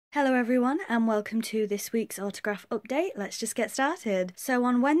Hello everyone and welcome to this week's autograph update. Let's just get started. So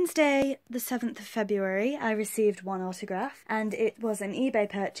on Wednesday the 7th of February I received one autograph and it was an eBay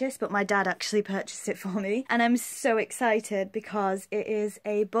purchase, but my dad actually purchased it for me and I'm so excited because it is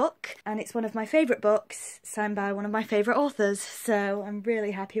a book and it's one of my favourite books signed by one of my favourite authors, so I'm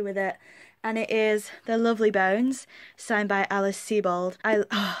really happy with it. And it is The Lovely Bones, signed by Alice Sebold.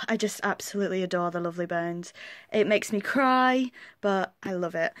 I just absolutely adore The Lovely Bones. It makes me cry, but I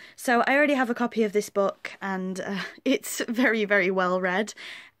love it. So I already have a copy of this book, and it's very, very well read.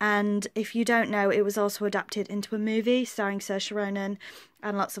 And if you don't know, it was also adapted into a movie starring Saoirse Ronan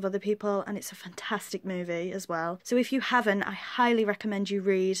and lots of other people, and it's a fantastic movie as well. So if you haven't, I highly recommend you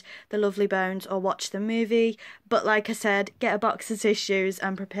read The Lovely Bones or watch the movie. But like I said, get a box of tissues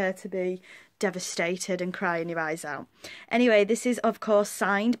and prepare to be devastated and crying your eyes out. Anyway, this is of course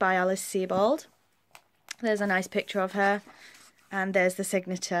signed by Alice Sebold. There's a nice picture of her. And there's the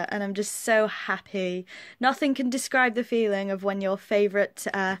signature, and I'm just so happy. Nothing can describe the feeling of when your favourite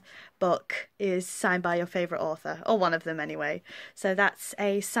book is signed by your favourite author, or one of them anyway. So that's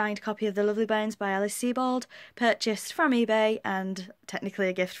a signed copy of The Lovely Bones by Alice Sebold, purchased from eBay, and technically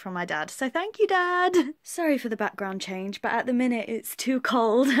a gift from my dad. So thank you, Dad! Sorry for the background change, but at the minute it's too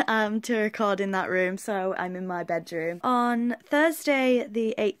cold to record in that room, so I'm in my bedroom. On Thursday,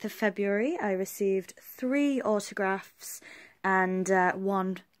 the 8th of February, I received 3 autographs and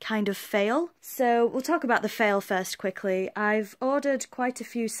one kind of fail. So we'll talk about the fail first quickly. I've ordered quite a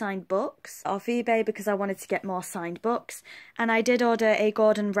few signed books off eBay because I wanted to get more signed books, and I did order a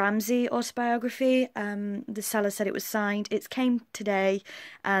Gordon Ramsay autobiography. The seller said it was signed. It came today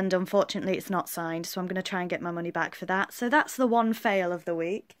and unfortunately it's not signed, so I'm going to try and get my money back for that. So that's the one fail of the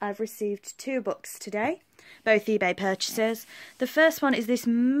week. I've received 2 books today, both eBay purchases. The first one is this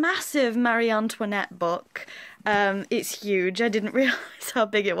massive Marie Antoinette book. It's huge. I didn't realise how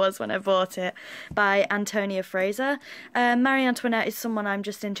big it was when I bought it, by Antonia Fraser. Marie Antoinette is someone I'm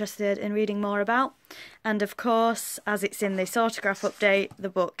just interested in reading more about. And of course, as it's in this autograph update, the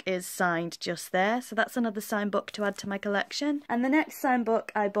book is signed just there. So that's another signed book to add to my collection. And the next signed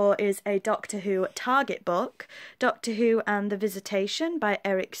book I bought is a Doctor Who Target book, Doctor Who and the Visitation by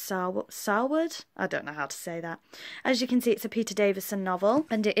Eric Sarwood. I don't know how to say that. As you can see, it's a Peter Davison novel,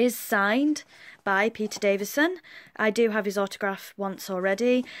 and it is signed by Peter Davison. I do have his autograph once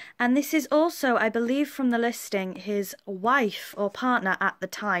already, and this is also, I believe from the listing, his wife or partner at the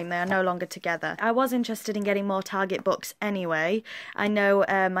time. They are no longer together. I was interested in getting more Target books anyway. I know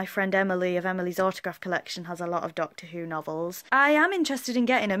my friend Emily of Emily's Autograph Collection has a lot of Doctor Who novels. I am interested in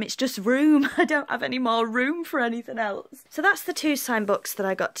getting them, it's just room. I don't have any more room for anything else. So that's the 2 signed books that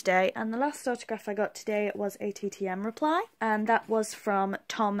I got today, and the last autograph I got today was a TTM reply, and that was from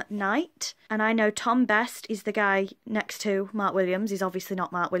Tom Knight. And I know Tom best is the guy next to Mark Williams. He's obviously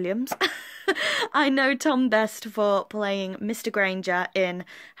not Mark Williams. I know Tom best for playing Mr. Granger in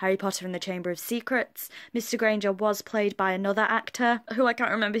Harry Potter and the Chamber of Secrets. Mr. Granger was played by another actor, who I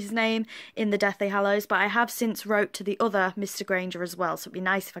can't remember his name, in The Deathly Hallows, but I have since wrote to the other Mr. Granger as well, so it'd be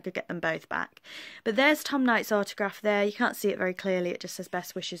nice if I could get them both back. But there's Tom Knight's autograph there. You can't see it very clearly, it just says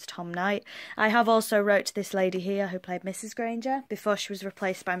Best Wishes, Tom Knight. I have also wrote to this lady here who played Mrs. Granger before she was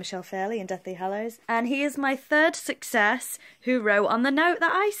replaced by Michelle Fairley in Deathly Hallows. And he is my 3rd success who wrote on the note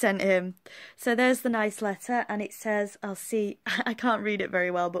that I sent him. So there's the nice letter, and it says, I'll see, I can't read it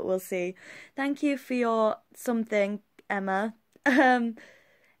very well, but we'll see. Thank you for your something, Emma. Emma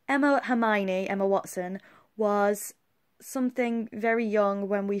Watson was something very young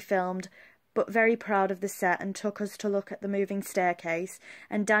when we filmed, but very proud of the set and took us to look at the moving staircase.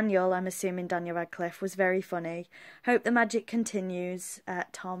 And Daniel, I'm assuming Daniel Radcliffe, was very funny. Hope the magic continues,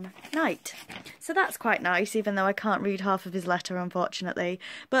 Tom Knight. So that's quite nice, even though I can't read half of his letter, unfortunately.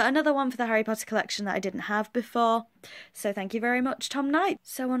 But another one for the Harry Potter collection that I didn't have before. So thank you very much, Tom Knight.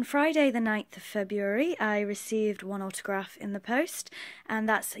 So on Friday the 9th of February, I received one autograph in the post, and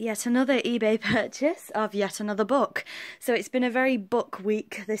that's yet another eBay purchase of yet another book. So it's been a very book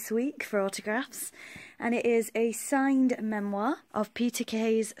week this week for autographs, and it is a signed memoir of Peter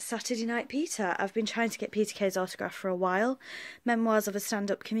Kay's Saturday Night Peter. I've been trying to get Peter Kay's autograph for a while. Memoirs of a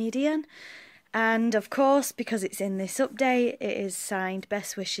stand-up comedian. And of course, because it's in this update, it is signed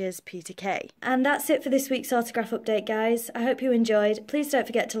Best Wishes, Peter Kay. And that's it for this week's autograph update, guys. I hope you enjoyed. Please don't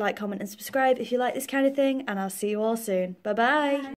forget to like, comment and subscribe if you like this kind of thing, and I'll see you all soon. Bye bye!